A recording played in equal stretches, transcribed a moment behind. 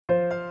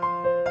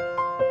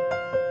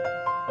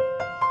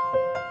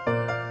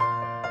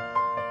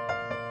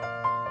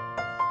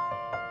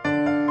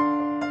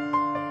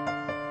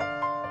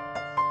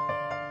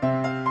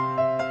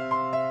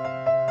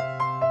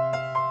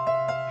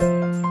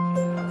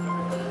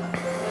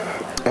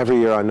Every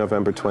year on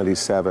November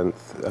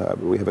 27th,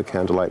 we have a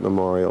candlelight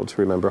memorial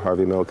to remember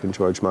Harvey Milk and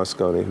George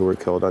Moscone, who were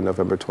killed on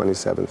November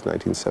 27th,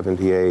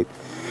 1978.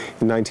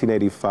 In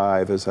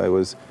 1985, as I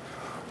was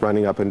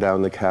running up and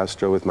down the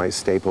Castro with my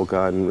staple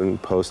gun and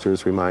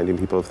posters reminding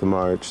people of the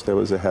march, there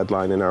was a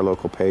headline in our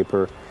local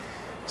paper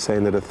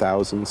saying that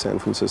 1,000 San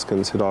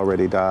Franciscans had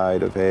already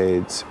died of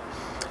AIDS.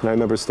 And I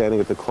remember standing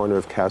at the corner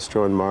of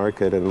Castro and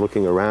Market and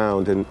looking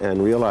around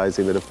and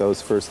realizing that of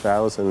those first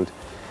 1,000,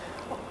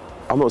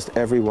 almost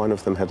every one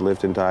of them had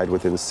lived and died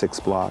within 6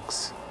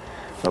 blocks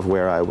of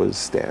where I was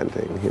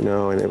standing, you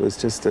know, and it was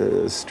just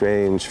a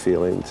strange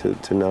feeling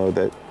to know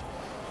that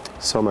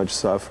so much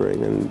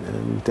suffering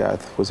and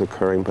death was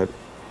occurring, but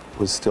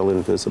was still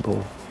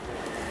invisible.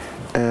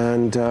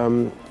 And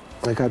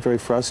I got very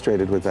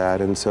frustrated with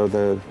that, and so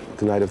the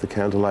night of the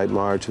Candlelight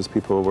March, as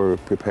people were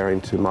preparing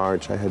to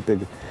march, I had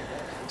big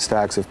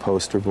stacks of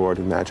poster board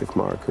and magic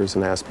markers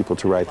and asked people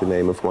to write the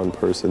name of one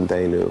person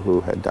they knew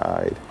who had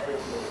died.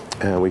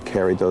 And we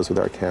carried those with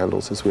our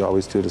candles, as we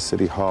always do, to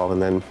City Hall. And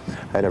then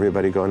I had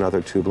everybody go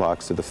another 2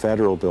 blocks to the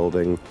Federal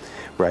Building,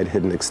 where I'd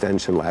hidden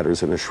extension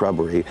ladders in a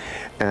shrubbery.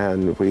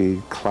 And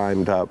we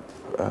climbed up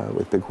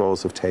with big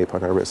rolls of tape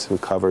on our wrists and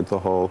covered the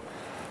whole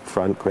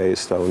front gray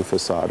stone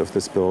facade of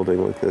this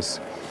building with this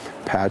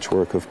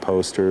patchwork of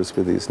posters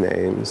with these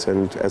names.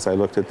 And as I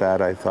looked at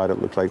that, I thought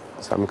it looked like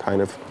some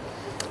kind of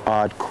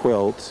odd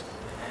quilt.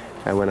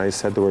 And when I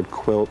said the word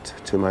quilt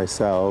to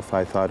myself,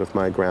 I thought of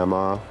my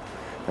grandma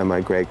and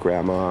my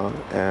great-grandma,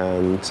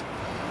 and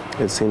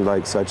it seemed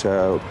like such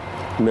a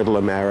middle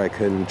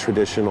American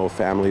traditional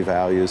family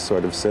values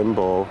sort of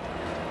symbol.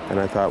 And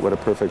I thought, what a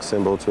perfect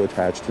symbol to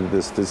attach to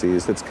this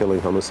disease that's killing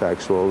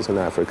homosexuals and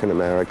African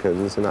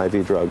Americans and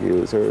IV drug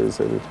users.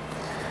 And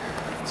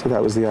so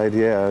that was the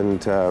idea,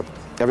 and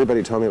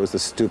everybody told me it was the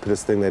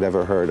stupidest thing they'd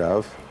ever heard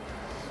of.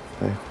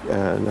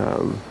 And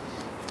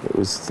it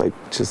was like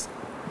just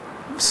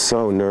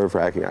so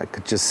nerve-wracking. I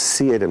could just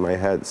see it in my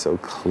head so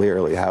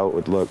clearly, how it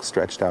would look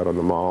stretched out on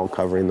the mall,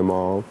 covering the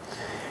mall.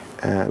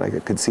 And I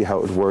could see how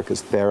it would work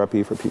as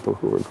therapy for people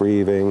who were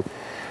grieving,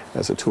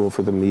 as a tool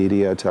for the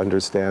media to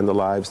understand the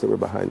lives that were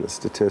behind the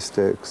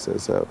statistics,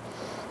 as a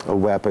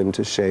weapon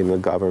to shame the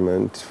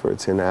government for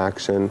its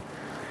inaction.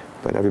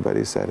 But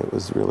everybody said it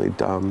was really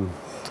dumb.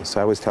 So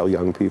I always tell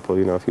young people,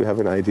 you know, if you have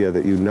an idea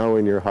that you know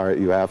in your heart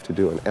you have to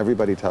do, and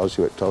everybody tells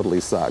you it totally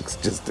sucks,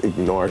 just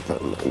ignore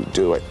them and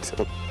do it.